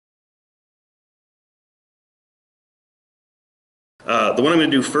The one I'm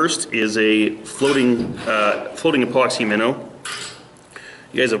going to do first is a floating epoxy minnow.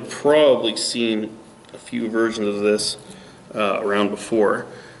 You guys have probably seen a few versions of this around before.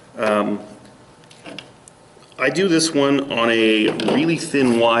 I do this one on a really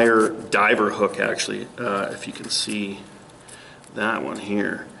thin wire diver hook, actually. If you can see that one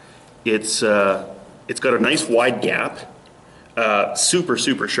here, it's got a nice wide gap, super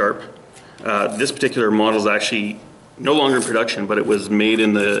sharp. This particular model is actually no longer in production, but it was made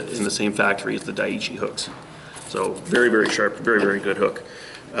in the same factory as the Daiichi hooks. So very sharp, very good hook,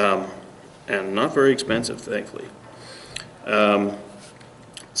 and not very expensive, thankfully.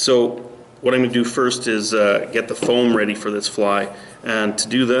 So what I'm going to do first is get the foam ready for this fly, and to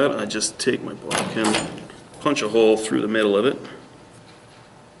do that I just take my bobby pin, punch a hole through the middle of it,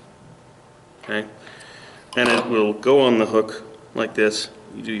 okay, and it will go on the hook like this.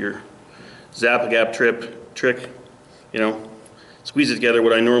 You do your zap-a-gap trick, you know, squeeze it together.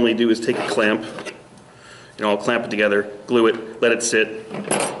 What I normally do is take a clamp, you know, I'll clamp it together, glue it, let it sit,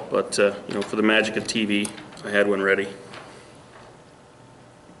 but you know, for the magic of TV, I had one ready.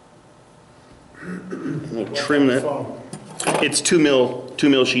 We'll trim that. It's 2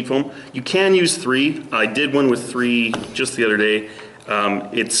 mil sheet foam. You can use 3. I did one with 3 just the other day.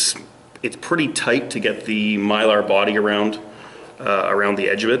 It's pretty tight to get the mylar body around the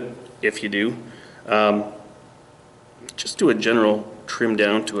edge of it. If you do, just do a general trim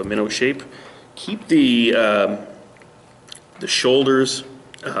down to a minnow shape. Keep the shoulders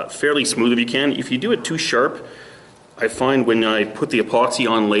fairly smooth if you can. If you do it too sharp, I find when I put the epoxy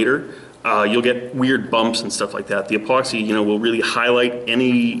on later, you'll get weird bumps and stuff like that. The epoxy, you know, will really highlight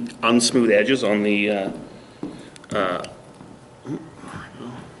any unsmooth edges on the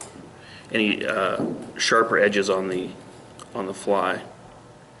any sharper edges on the fly.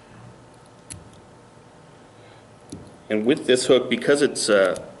 And with this hook, because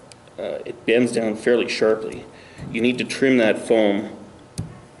it bends down fairly sharply, you need to trim that foam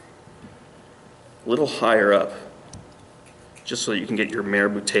a little higher up, just so you can get your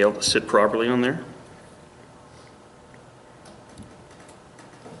marabou tail to sit properly on there.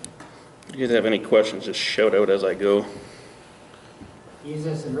 If you guys have any questions, just shout out as I go. Use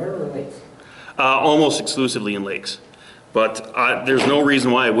this in river or lakes? Almost exclusively in lakes. But there's no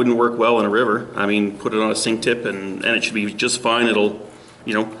reason why it wouldn't work well in a river. I mean, put it on a sink tip and it should be just fine. It'll,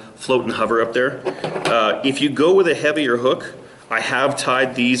 you know, float and hover up there. If you go with a heavier hook, I have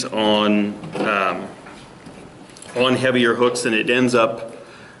tied these on heavier hooks, and it ends up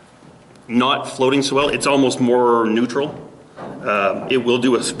not floating so well. It's almost more neutral. It will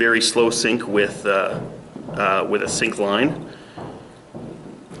do a very slow sink with a sink line.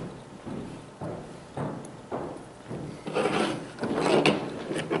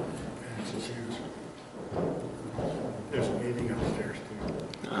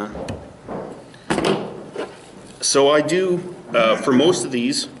 So I do, for most of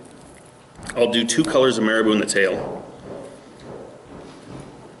these, I'll do 2 colors of marabou in the tail.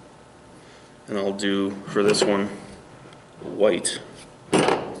 And I'll do, for this one, white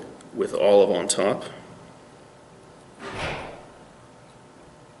with olive on top.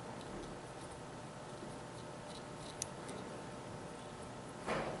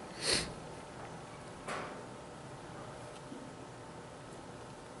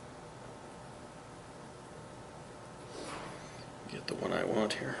 Get the one I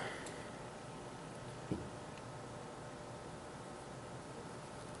want here.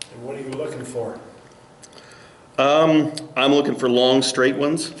 And what are you looking for? I'm looking for long, straight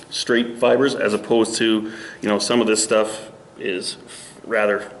ones, straight fibers, as opposed to, you know, some of this stuff is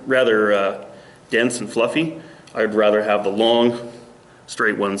rather dense and fluffy. I'd rather have the long,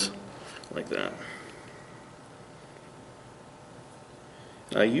 straight ones like that.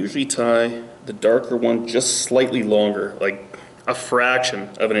 I usually tie the darker one just slightly longer, like a fraction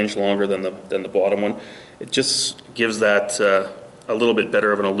of an inch longer than the bottom one. It just gives that a little bit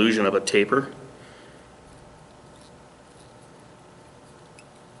better of an illusion of a taper.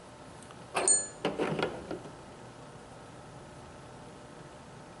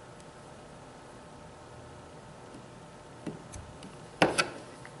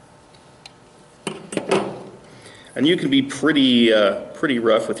 And you can be pretty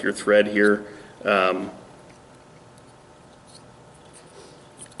rough with your thread here.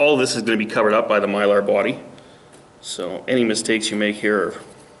 All of this is going to be covered up by the mylar body, so any mistakes you make here are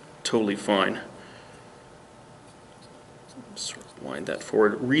totally fine. Sort of wind that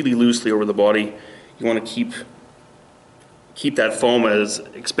forward really loosely over the body. You want to keep that foam as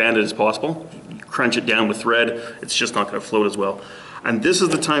expanded as possible. You crunch it down with thread, it's just not going to float as well. And this is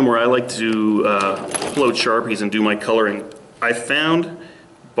the time where I like to float Sharpies and do my coloring I found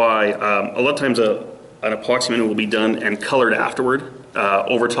by, a lot of times an epoxy minnow will be done and colored afterward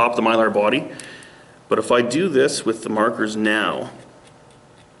over top the Mylar body. But if I do this with the markers now,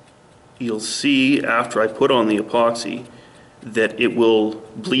 you'll see after I put on the epoxy that it will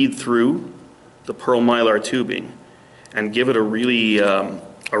bleed through the pearl Mylar tubing and give it a really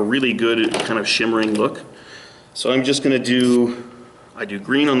good kind of shimmering look. So I'm just going to I do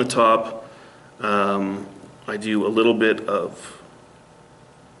green on the top, I do a little bit of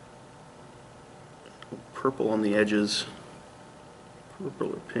purple on the edges, purple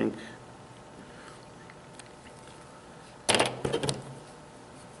or pink.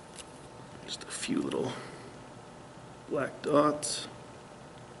 Just a few little black dots.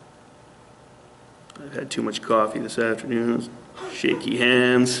 I've had too much coffee this afternoon, shaky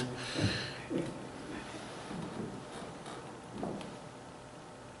hands.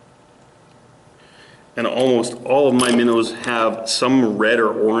 And almost all of my minnows have some red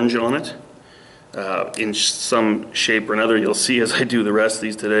or orange on it, in some shape or another. You'll see as I do the rest of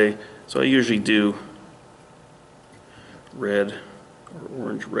these today. So I usually do red or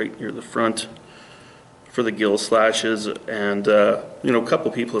orange right near the front for the gill slashes. And you know, a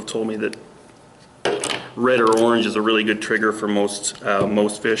couple people have told me that red or orange is a really good trigger for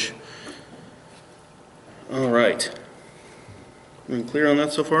most fish. All right, I'm clear on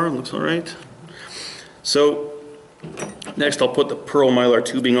that so far. Looks all right. So next I'll put the pearl Mylar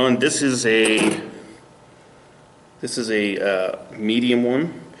tubing on. This is a medium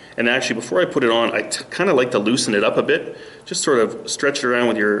one, and actually before I put it on, I kind of like to loosen it up a bit. Just sort of stretch it around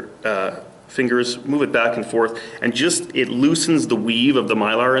with your fingers, move it back and forth, and just it loosens the weave of the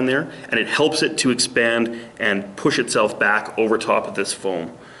Mylar in there, and it helps it to expand and push itself back over top of this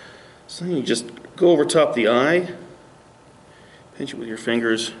foam. So you just go over top the eye, pinch it with your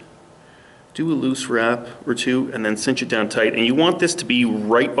fingers, do a loose wrap or two, and then cinch it down tight. And you want this to be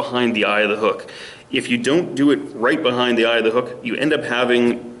right behind the eye of the hook. If you don't do it right behind the eye of the hook, you end up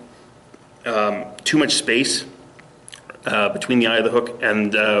having too much space between the eye of the hook,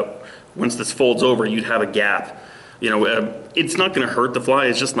 and once this folds over, you'd have a gap. You know, it's not going to hurt the fly,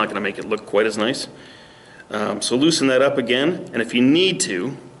 it's just not going to make it look quite as nice. So loosen that up again, and if you need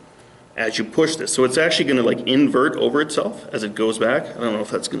to, as you push this, so it's actually going to like invert over itself as it goes back. I don't know if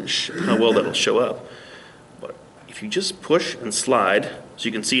that's going to how well that'll show up, but if you just push and slide, so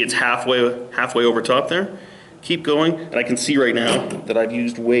you can see it's halfway over top there, keep going, and I can see right now that I've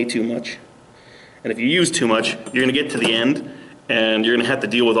used way too much. And if you use too much, you're going to get to the end, and you're going to have to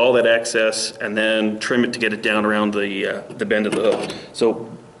deal with all that excess, and then trim it to get it down around the bend of the hook. So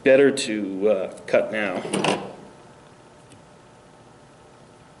better to cut now.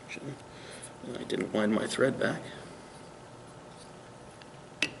 I didn't wind my thread back.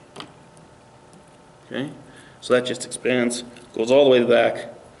 Okay, so that just expands, goes all the way to the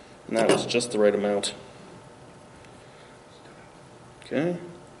back, and that was just the right amount. Okay,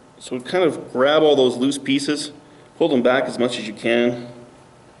 so kind of grab all those loose pieces, pull them back as much as you can,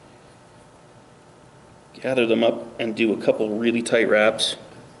 gather them up, and do a couple really tight wraps.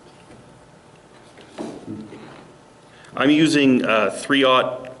 I'm using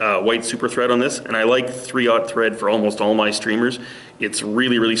 3/0 white super thread on this, and I like 3/0 thread for almost all my streamers. It's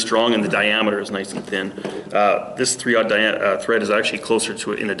really, really strong, and the diameter is nice and thin. This 3/0 thread is actually closer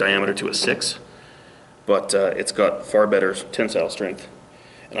to in a diameter to a 6, but it's got far better tensile strength.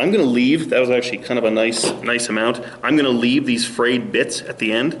 And I'm going to leave, that was actually kind of a nice amount, I'm going to leave these frayed bits at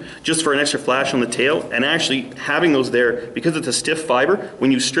the end just for an extra flash on the tail, and actually having those there, because it's a stiff fiber, when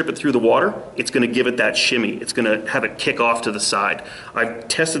you strip it through the water, it's going to give it that shimmy. It's going to have it kick off to the side. I've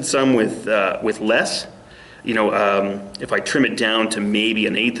tested some with less, you know, if I trim it down to maybe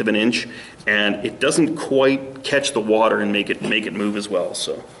 1/8 of an inch, and it doesn't quite catch the water and make it move as well.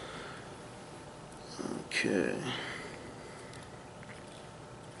 So, okay.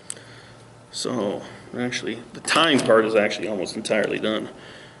 So, actually, the tying part is actually almost entirely done.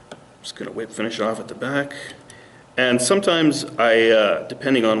 I'm just going to finish off at the back. And sometimes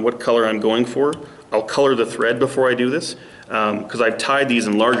depending on what color I'm going for, I'll color the thread before I do this, because I've tied these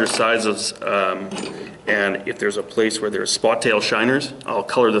in larger sizes, and if there's a place where there's spot tail shiners, I'll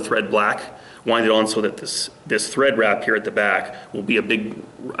color the thread black, wind it on so that this thread wrap here at the back will be a big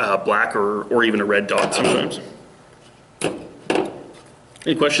black or even a red dot sometimes.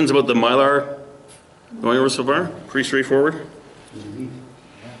 Any questions about the Mylar going over so far? Pretty straightforward.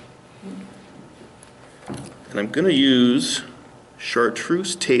 And I'm going to use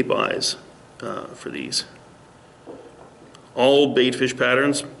chartreuse tape eyes for these. All bait fish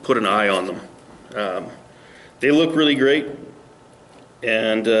patterns put an eye on them. They look really great,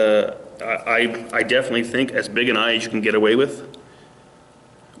 and I definitely think as big an eye as you can get away with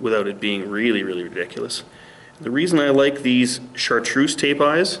without it being really, really ridiculous. The reason I like these chartreuse tape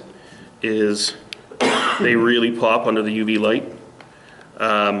eyes is they really pop under the UV light.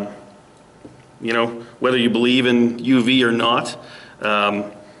 You know, whether you believe in UV or not,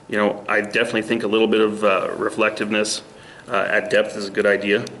 you know, I definitely think a little bit of reflectiveness at depth is a good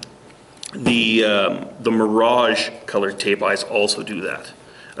idea. The Mirage colored tape eyes also do that.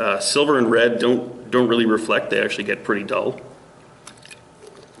 Silver and red don't really reflect; they actually get pretty dull.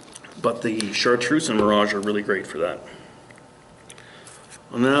 But the chartreuse and Mirage are really great for that.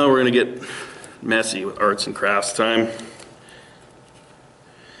 Well, now we're going to get messy with arts and crafts time.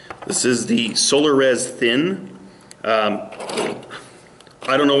 This is the Solar Res Thin. I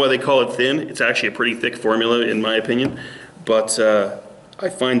don't know why they call it thin. It's actually a pretty thick formula in my opinion, but I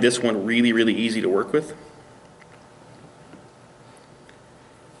find this one really, really easy to work with.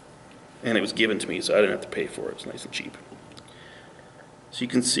 And it was given to me, so I didn't have to pay for it. It's nice and cheap. So you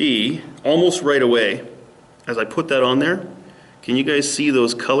can see almost right away, as I put that on there, can you guys see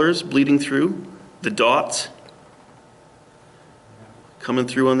those colors bleeding through? The dots coming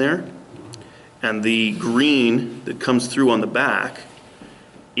through on there? And the green that comes through on the back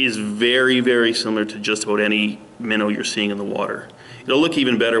is very, very similar to just about any minnow you're seeing in the water. It'll look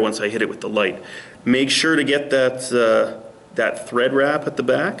even better once I hit it with the light. Make sure to get that, that thread wrap at the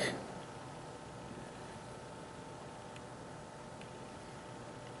back.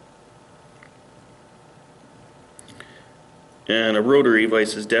 And a rotary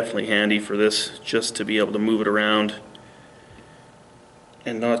vise is definitely handy for this, just to be able to move it around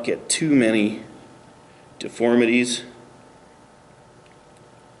and not get too many deformities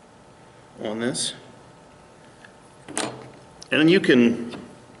on this. And then you can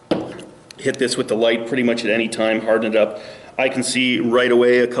hit this with the light pretty much at any time, harden it up. I can see right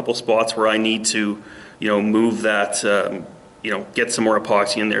away a couple spots where I need to, you know, move that, you know, get some more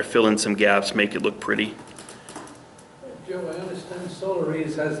epoxy in there, fill in some gaps, make it look pretty. Joe, I understand Solar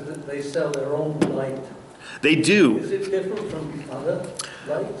Res has, they sell their own light. They do. Is it different from other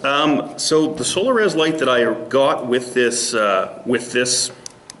lights? So the Solar Res light that I got with this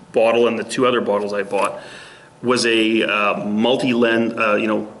bottle and the two other bottles I bought was a multi-lens, you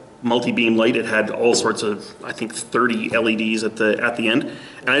know, multi-beam light. It had all sorts of, I think, 30 LEDs at the end,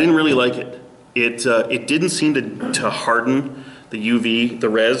 and I didn't really like it. It didn't seem to harden the UV, the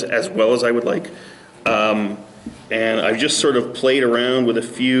res, as well as I would like. And I've just sort of played around with a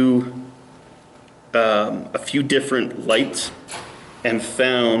few different lights and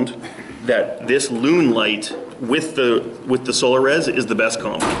found that this loon light with the Solar Res is the best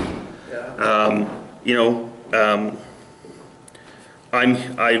combo. Yeah. You know,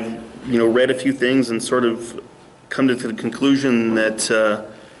 I've you know, read a few things and sort of come to the conclusion that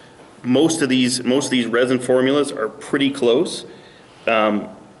most of these resin formulas are pretty close. And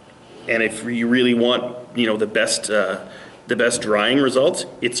if you really want, you know, the best drying results,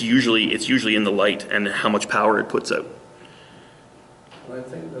 it's usually in the light and how much power it puts out. I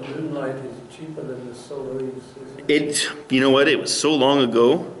think the loon light is cheaper than the Solar Res, isn't it? You know what? It was so long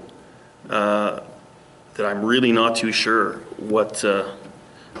ago that I'm really not too sure what it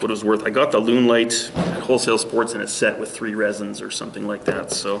was worth. I got the loon light at Wholesale Sports in a set with 3 resins or something like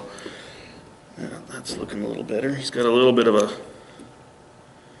that. So yeah, that's looking a little better. He's got a little bit of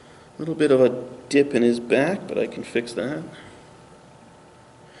a dip in his back, but I can fix that.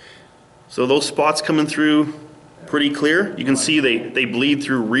 So those spots coming through pretty clear. You can see they bleed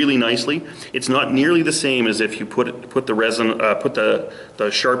through really nicely. It's not nearly the same as if you put the resin, put the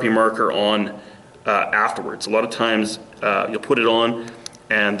Sharpie marker on afterwards. A lot of times you'll put it on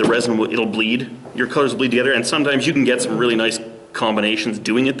and the resin it'll bleed. Your colors will bleed together, and sometimes you can get some really nice combinations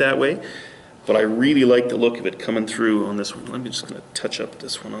doing it that way. But I really like the look of it coming through on this one. I'm just going to touch up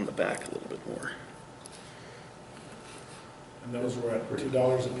this one on the back a little bit more. And those were at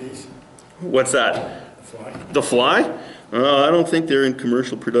 $2 a piece? What's that? The fly? The fly? I don't think they're in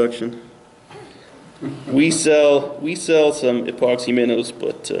commercial production. We sell some epoxy minnows,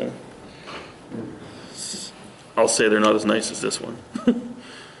 but I'll say they're not as nice as this one. Does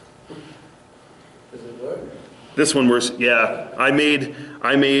it work? This one was, yeah. I made.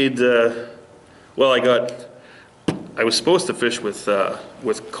 Well, I was supposed to fish with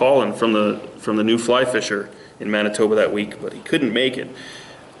Colin from the new fly fisher in Manitoba that week, but he couldn't make it,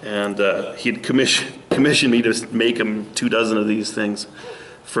 and he'd commissioned me to make him 24 of these things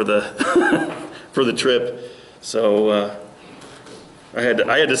for the for the trip. So I had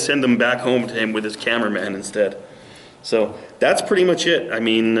to send them back home to him with his cameraman instead. So that's pretty much it. I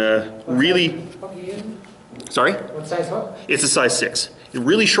mean, really. Hook are you in? Sorry? What size hook? It's a size 6.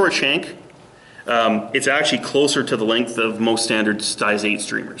 really short shank. It's actually closer to the length of most standard size 8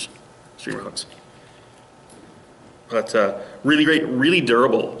 streamer hooks. But really great, really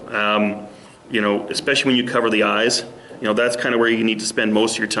durable. You know, especially when you cover the eyes. You know, that's kind of where you need to spend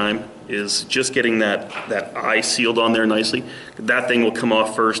most of your time, is just getting that eye sealed on there nicely. That thing will come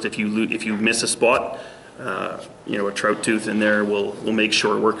off first if you miss a spot. You know, a trout tooth in there will make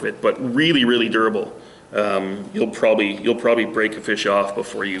short work of it. But really, really durable. You'll probably break a fish off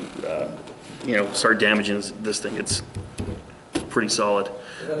before you you know, start damaging this thing. It's pretty solid.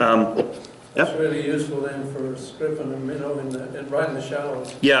 That's really useful then for stripping and minnow right in the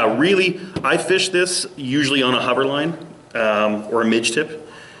shallows. Yeah, really, I fish this usually on a hover line or a midge tip,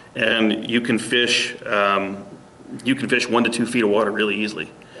 and you can fish 1 to 2 feet of water really easily.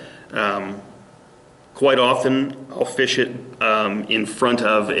 Quite often, I'll fish it in front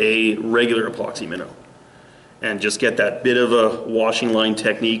of a regular epoxy minnow, and just get that bit of a washing line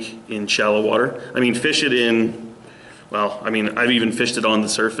technique in shallow water. I mean, fish it in. Well, I mean, I've even fished it on the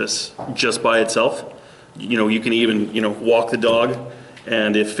surface just by itself. You know, you can even, you know, walk the dog,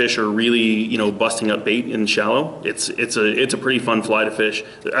 and if fish are really, you know, busting up bait in shallow, it's a pretty fun fly to fish.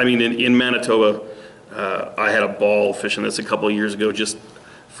 I mean, in Manitoba, I had a ball fishing this a couple of years ago, just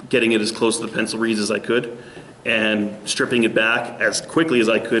getting it as close to the pencil reeds as I could, and stripping it back as quickly as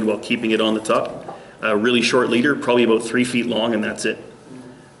I could while keeping it on the top. A really short leader, probably about 3 feet long, and that's it.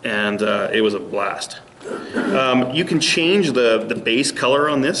 And it was a blast. You can change the base color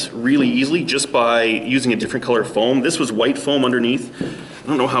on this really easily just by using a different color foam. This was white foam underneath. I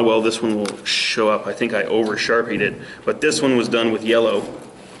don't know how well this one will show up. I think I over Sharpied it, but this one was done with yellow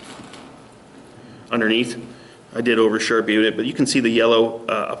underneath. I did over Sharpie it, but you can see the yellow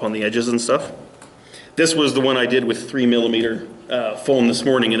up on the edges and stuff. This was the one I did with 3mm foam this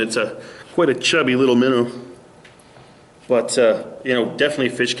morning, and it's quite a chubby little minnow. But you know, definitely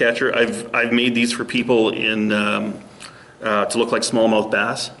a fish catcher. I've made these for people in to look like smallmouth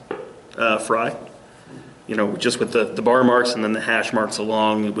bass fry. You know, just with the bar marks and then the hash marks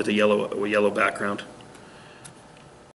along with a yellow background.